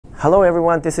Hello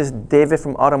everyone, this is David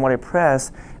from Automotive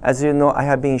Press. As you know, I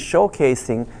have been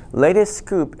showcasing latest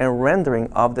scoop and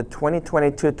rendering of the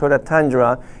 2022 Toyota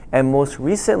Tundra, and most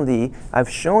recently I've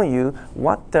shown you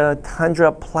what the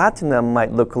Tundra Platinum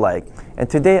might look like. And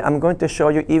today I'm going to show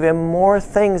you even more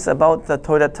things about the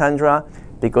Toyota Tundra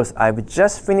because I've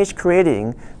just finished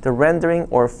creating the rendering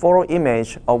or photo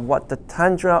image of what the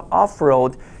Tundra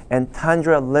Off-Road and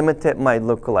Tundra Limited might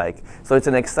look like. So it's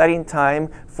an exciting time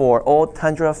for all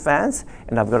Tundra fans,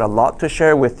 and I've got a lot to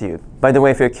share with you. By the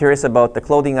way, if you're curious about the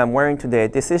clothing I'm wearing today,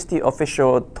 this is the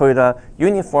official Toyota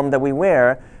uniform that we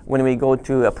wear when we go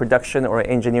to a production or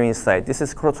engineering site. This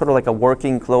is sort of like a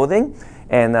working clothing,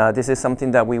 and this is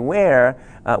something that we wear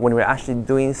when we're actually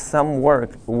doing some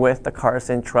work with the cars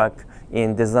and truck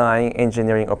in design,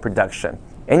 engineering, or production.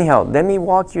 Anyhow, let me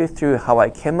walk you through how I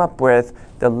came up with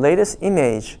the latest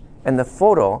image and the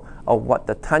photo of what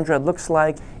the Tundra looks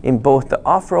like in both the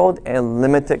off-road and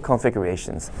limited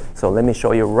configurations. So let me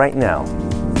show you right now.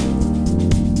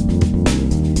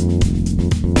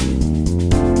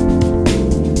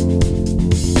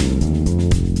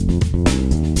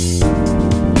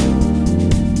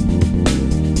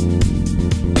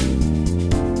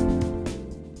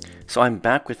 So I'm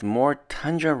back with more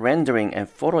Tundra rendering and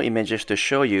photo images to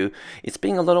show you. It's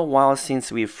been a little while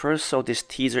since we first saw this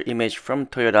teaser image from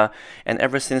Toyota, and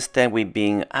ever since then we've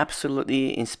been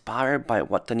absolutely inspired by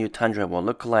what the new Tundra will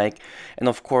look like. And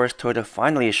of course, Toyota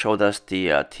finally showed us the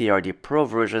TRD Pro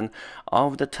version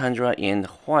of the Tundra in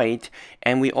white,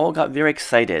 and we all got very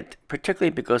excited,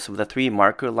 particularly because of the three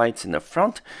marker lights in the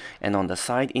front and on the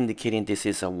side, indicating this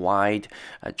is a wide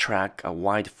track, a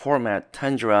wide format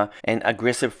Tundra. And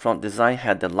aggressive front design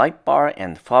had the light bar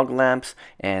and fog lamps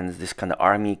and this kind of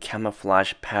army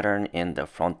camouflage pattern in the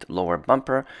front lower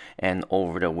bumper and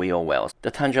over the wheel wells.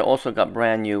 The Tundra also got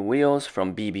brand new wheels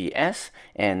from BBS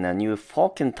and new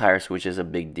Falcon tires, which is a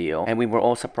big deal. And we were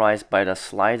all surprised by the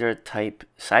slider type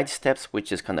side steps,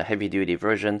 which is kind of heavy duty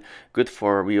version, good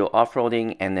for real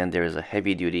off-roading. And then there's a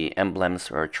heavy duty emblems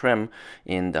or trim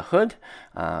in the hood,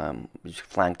 which is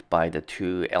flanked by the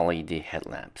two LED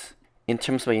headlamps. In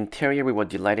terms of interior, we were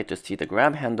delighted to see the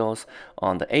grab handles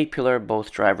on the A-pillar,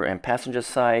 both driver and passenger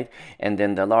side, and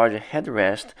then the large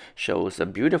headrest shows a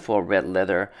beautiful red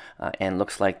leather and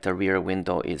looks like the rear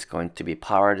window is going to be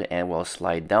powered and will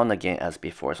slide down again as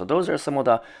before. So those are some of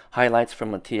the highlights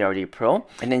from a TRD Pro.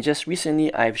 And then just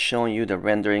recently I've shown you the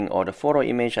rendering or the photo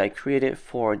image I created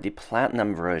for the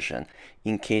Platinum version.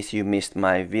 In case you missed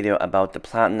my video about the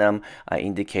Platinum, I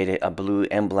indicated a blue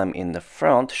emblem in the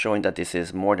front, showing that this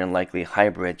is more than likely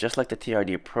hybrid, just like the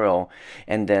TRD Pro.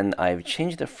 And then I've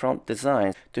changed the front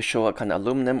design to show a kind of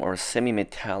aluminum or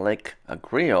semi-metallic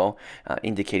grille,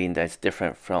 indicating that it's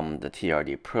different from the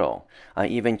TRD Pro. I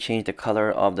even changed the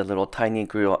color of the little tiny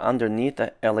grille underneath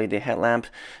the LED headlamp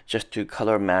just to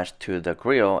color match to the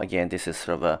grille. Again, this is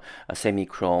sort of a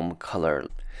semi-chrome color.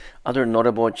 Other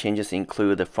notable changes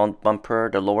include the front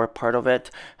bumper. The lower part of it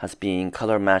has been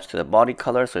color matched to the body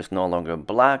color, so it's no longer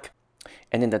black.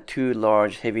 And then the two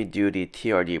large heavy-duty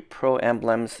TRD Pro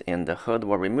emblems in the hood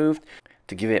were removed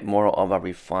to give it more of a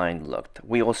refined look.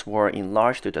 Wheels were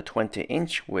enlarged to the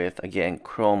 20-inch with, again,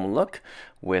 chrome look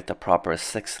with the proper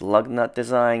 6 lug nut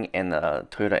design and a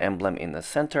Toyota emblem in the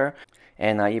center.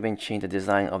 And I even changed the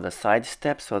design of the side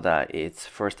steps so that it's,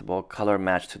 first of all, color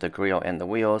matched to the grille and the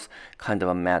wheels, kind of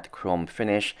a matte chrome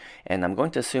finish. And I'm going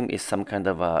to assume it's some kind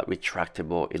of a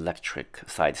retractable electric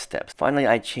side steps. Finally,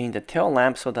 I changed the tail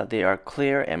lamps so that they are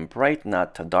clear and bright,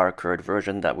 not a darker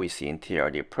version that we see in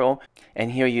TRD Pro.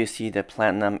 And here you see the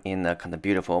Platinum in a kind of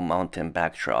beautiful mountain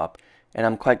backdrop. And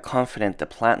I'm quite confident the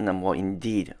Platinum will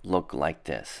indeed look like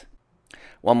this.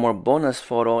 One more bonus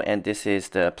photo, and this is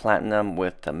the Platinum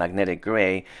with the magnetic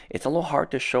gray. It's a little hard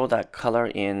to show that color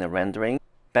in the rendering,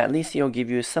 but at least it'll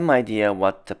give you some idea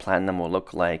what the Platinum will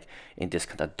look like in this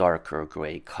kind of darker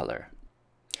gray color.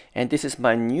 And this is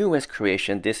my newest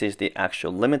creation. This is the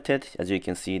actual Limited. As you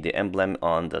can see, the emblem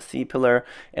on the C-pillar,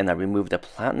 and I removed the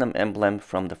Platinum emblem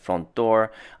from the front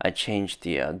door. I changed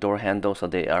the door handle so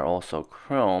they are also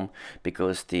chrome,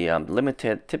 because the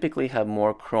Limited typically have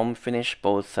more chrome finish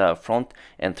both front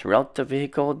and throughout the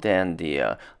vehicle than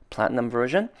the Platinum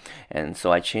version. And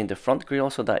so I changed the front grille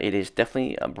so that it is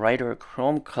definitely a brighter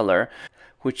chrome color,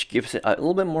 which gives it a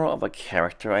little bit more of a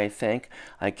character, I think.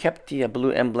 I kept the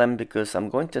blue emblem because I'm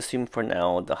going to assume for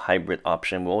now the hybrid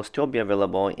option will still be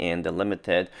available in the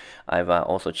Limited. I've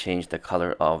also changed the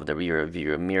color of the rear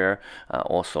view mirror,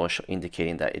 also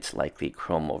indicating that it's likely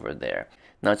chrome over there.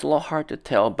 Now it's a little hard to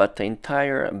tell, but the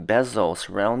entire bezel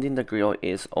surrounding the grille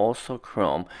is also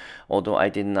chrome, although I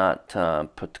did not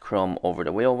put chrome over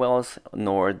the wheel wells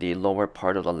nor the lower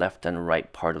part of the left and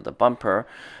right part of the bumper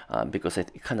because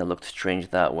it kind of looked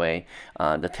strange that way.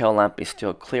 The tail lamp is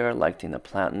still clear like in the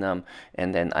Platinum,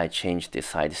 and then I changed the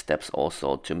side steps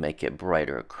also to make it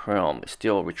brighter chrome. It's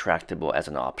still retractable as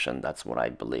an option, that's what I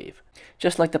believe.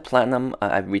 Just like the Platinum,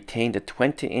 I've retained the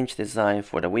 20-inch design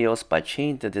for the wheels, but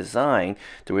changed the design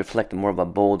to reflect more of a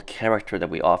bold character that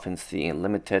we often see in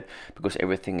Limited because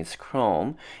everything is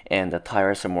chrome, and the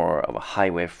tires are more of a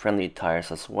highway-friendly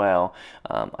tires as well.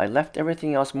 I left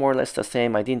everything else more or less the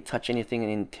same. I didn't touch anything in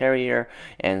the interior,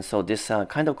 and so this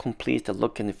kind of completes the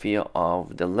look and feel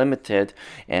of the Limited,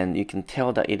 and you can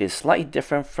tell that it is slightly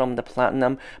different from the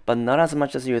Platinum, but not as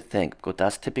much as you would think, because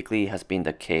that's typically has been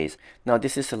the case. Now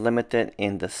this is a Limited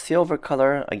in the silver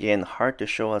color. Again, hard to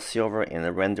show a silver in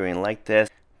a rendering like this,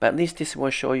 but at least this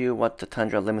will show you what the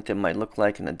Tundra Limited might look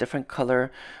like in a different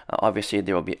color. Obviously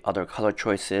there will be other color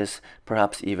choices,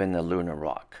 perhaps even a lunar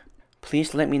rock.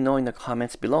 Please let me know in the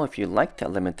comments below if you like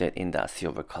that Limited in that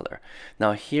silver color.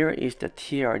 Now here is the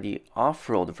TRD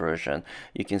Off-Road version.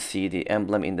 You can see the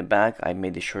emblem in the back. I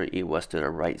made sure it was to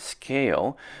the right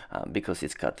scale because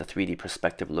it's got the 3D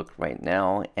perspective look right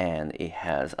now, and it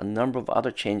has a number of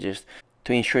other changes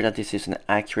to ensure that this is an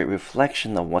accurate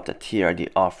reflection of what the TRD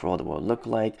Off-Road will look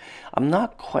like. I'm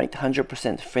not quite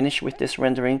 100% finished with this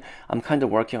rendering. I'm kind of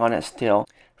working on it still.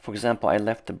 For example, I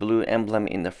left the blue emblem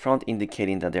in the front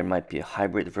indicating that there might be a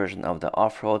hybrid version of the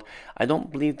Off-Road. I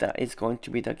don't believe that is going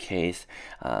to be the case,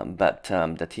 but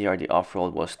the TRD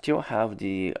Off-Road will still have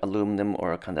the aluminum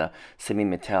or kind of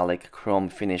semi-metallic chrome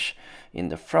finish in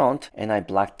the front, and I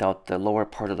blacked out the lower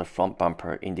part of the front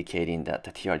bumper indicating that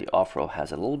the TRD Off-Road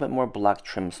has a little bit more black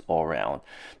trims all around.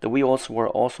 The wheels were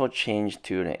also changed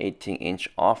to an 18-inch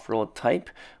off-road type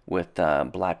with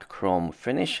black chrome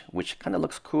finish, which kind of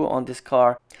looks cool on this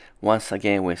car. Once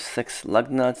again with 6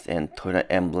 lug nuts and Toyota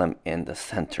emblem in the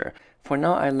center. For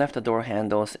now, I left the door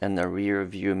handles and the rear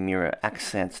view mirror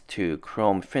accents to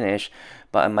chrome finish,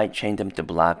 but I might change them to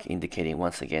black, indicating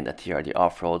once again that TRD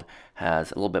Off-Road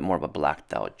has a little bit more of a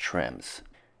blacked out trims.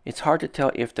 It's hard to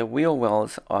tell if the wheel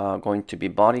wells are going to be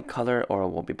body color or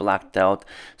will be blacked out,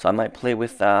 so I might play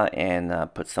with that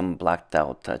and put some blacked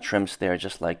out trims there,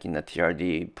 just like in the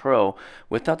TRD Pro,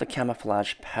 without the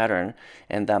camouflage pattern,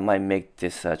 and that might make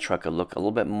this truck look a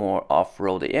little bit more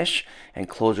off-road-ish and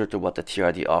closer to what the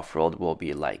TRD Off-Road will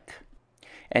be like.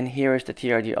 And here is the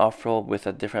TRD Off-Road with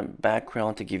a different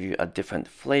background to give you a different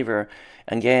flavor.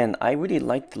 Again, I really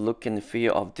like the look and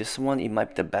feel of this one. It might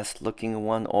be the best looking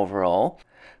one overall.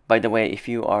 By the way, if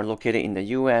you are located in the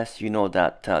US, you know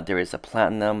that there is a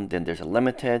Platinum, then there's a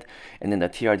Limited, and then the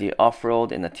TRD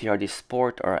Off-Road and the TRD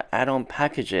Sport are add-on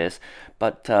packages.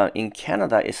 But in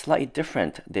Canada, it's slightly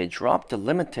different. They dropped the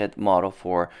Limited model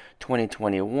for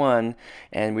 2021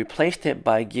 and replaced it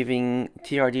by giving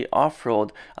TRD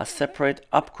Off-Road a separate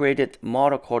upgraded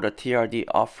model called the TRD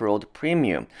Off-Road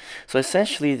Premium. So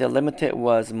essentially, the Limited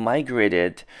was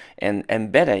migrated and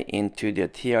embedded into the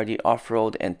TRD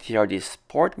Off-Road and TRD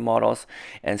Sport models,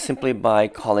 and simply by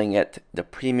calling it the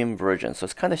premium version. So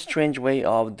it's kind of a strange way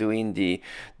of doing the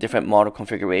different model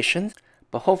configurations.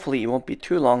 But hopefully it won't be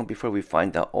too long before we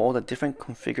find out all the different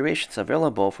configurations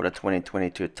available for the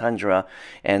 2022 Tundra,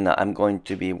 and I'm going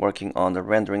to be working on the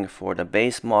rendering for the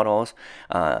base models,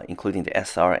 including the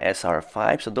SR,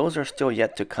 SR5, so those are still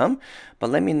yet to come. But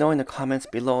let me know in the comments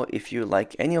below if you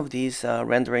like any of these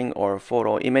rendering or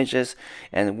photo images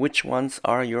and which ones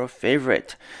are your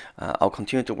favorite. I'll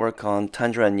continue to work on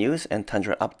Tundra news and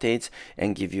Tundra updates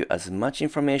and give you as much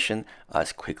information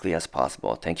as quickly as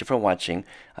possible. Thank you for watching.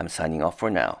 I'm signing off for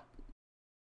now.